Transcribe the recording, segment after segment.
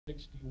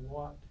60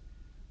 watt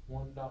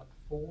 1.4.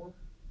 So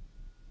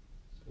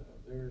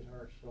there's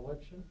our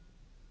selection,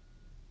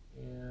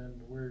 and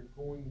we're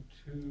going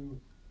to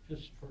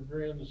just for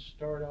granted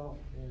start off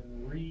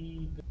and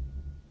read,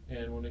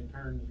 and when it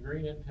turns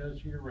green it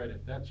tells you to read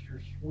it. That's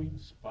your sweet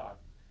spot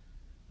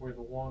where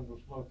the wand was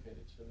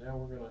located. So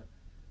now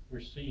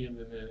we're seeing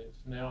that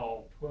it's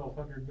now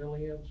 1200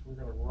 milliamps. We're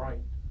going to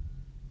write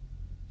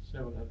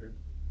 700.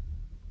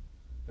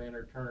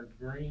 Banner turned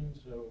green,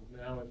 so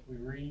now if we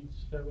read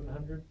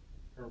 700,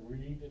 or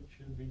read, it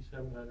should be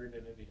 700,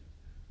 and it is.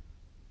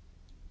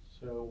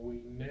 So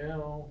we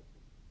now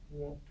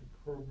want to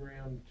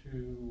program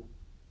to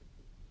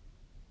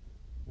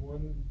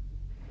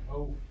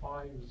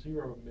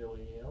 1050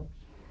 milliamps.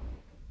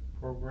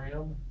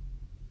 Program,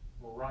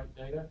 will write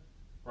data,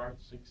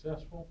 write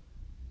successful,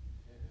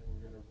 and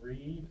we're going to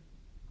read,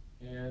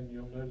 and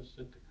you'll notice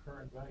that the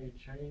current value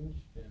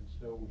changed, and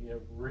so we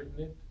have written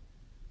it,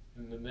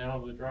 and now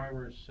the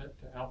driver is set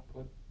to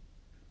output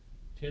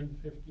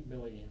 1050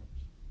 milliamps.